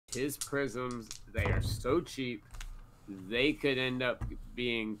his prisms, they are so cheap. They could end up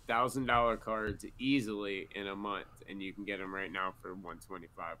being $1,000 cards easily in a month, and you can get them right now for 125,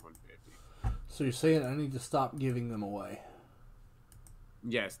 150. So you're saying I need to stop giving them away?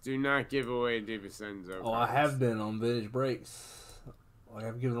 Yes, do not give away DiVincenzo. Oh, I have been on Vintage Breaks. Like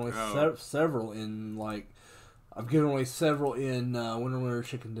I've given away several in I've given away several in Winter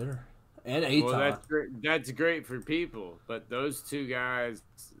Chicken Dinner and Aton. Well, that's great for people, but those two guys,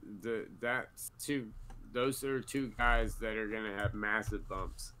 those are two guys that are gonna have massive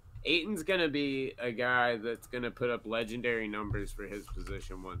bumps. Ayton's gonna be a guy that's gonna put up legendary numbers for his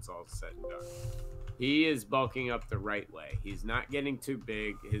position once all's said and done. He is bulking up the right way. He's not getting too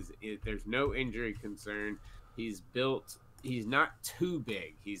big. There's no injury concern. He's not too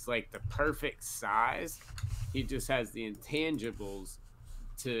big. He's like the perfect size. He just has the intangibles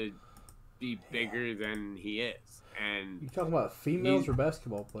to be bigger than he is. And you talking about females or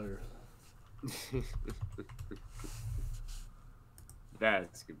basketball players?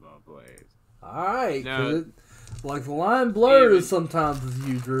 Basketball players. All right. No, like the line blurs sometimes with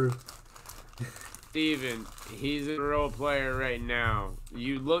you, Drew. Steven, he's a role player right now.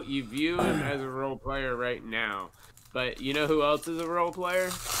 You view him as a role player right now. But you know who else is a role player?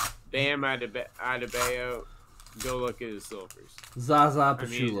 Bam Adebayo. Go look at his silvers. Zaza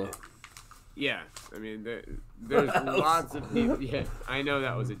Pachulia. I mean, there's lots of people. Yeah, I know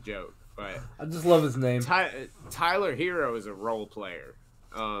that was a joke, but I just love his name. Tyler Hero is a role player.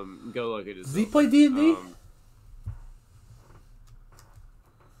 Go look at his. Does he play D&D?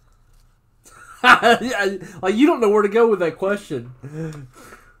 Yeah, like you don't know where to go with that question.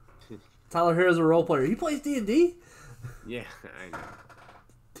 Tyler Hero's a role player. He plays D&D? Yeah, I know.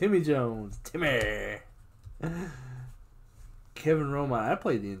 Timmy Jones. Timmy. Kevin Romine. I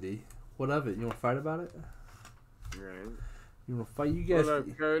play D&D. What of it? You want to fight about it? Right. You want to fight? You guys. What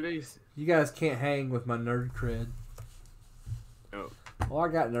up, Cody's? You guys can't hang with my nerd cred. Oh. Well, I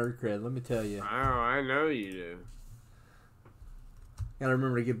got nerd cred. Let me tell you. Oh, I know you do. Gotta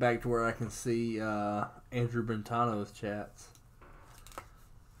remember to get back to where I can see Andrew Brentano's chats.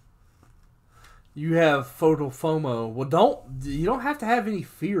 You have photo FOMO. Well, you don't have to have any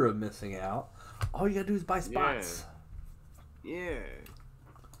fear of missing out. All you gotta do is buy spots. Yeah.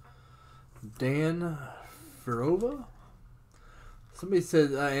 Dan Ferova? Somebody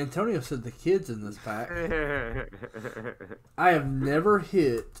said, Antonio said the kids in this pack. I have never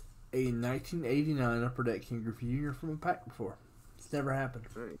hit a 1989 Upper Deck King Griffey Jr. from a pack before. It's never happened.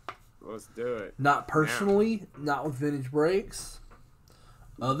 Right. Let's do it. Not personally, not with Vintage Breaks.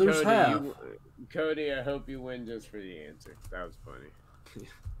 Others Cody, have. Cody, I hope you win just for the answer. That was funny.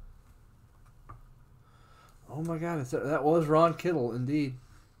 Oh my God, that was Ron Kittle, indeed.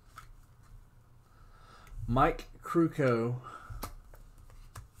 Mike Krukow.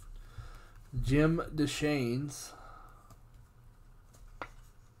 Jim Deshanes.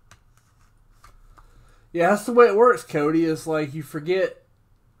 Yeah, that's the way it works, Cody. It's like you forget,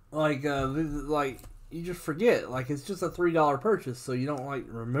 like you just forget. Like it's just a $3 purchase, so you don't like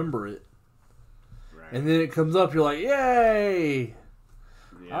remember it. Right. And then it comes up, you're like, yay!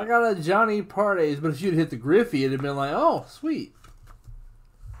 Yeah. I got a Johnny Pardes, but if you'd hit the Griffey, it'd have been like, oh, sweet.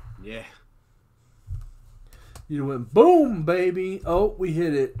 Yeah. You went boom, baby. Oh, we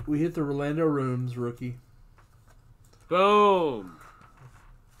hit it. We hit the Rolando Rooms rookie. Boom.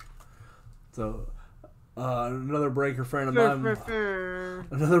 So, another breaker friend of mine.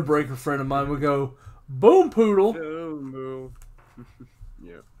 Another breaker friend of mine would go, boom, poodle. Boom, boom.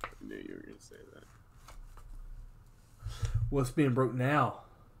 Yep, I knew you were gonna say that. What's being broke now?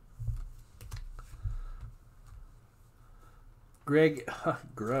 Greg,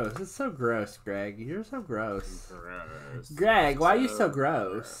 gross. It's so gross, Greg. You're so gross. Gross. Greg, why are you so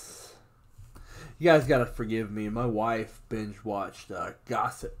gross? You guys gotta forgive me. My wife binge watched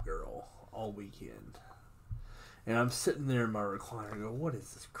Gossip Girl all weekend, and I'm sitting there in my recliner, and go, "What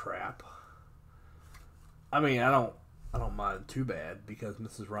is this crap?" I mean, I don't mind too bad because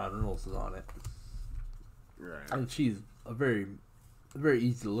Mrs. Ryan Reynolds is on it, right? And she's a very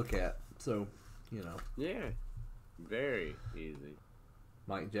easy to look at. So, you know. Yeah. Very easy.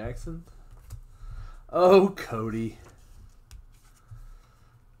 Mike Jackson. Oh, Cody.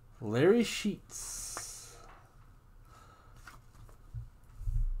 Larry Sheets.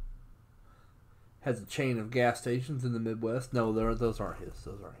 Has a chain of gas stations in the Midwest. No, those aren't his.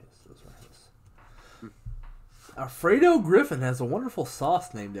 Those aren't his. Alfredo Griffin has a wonderful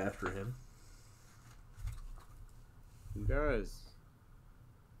sauce named after him. He does.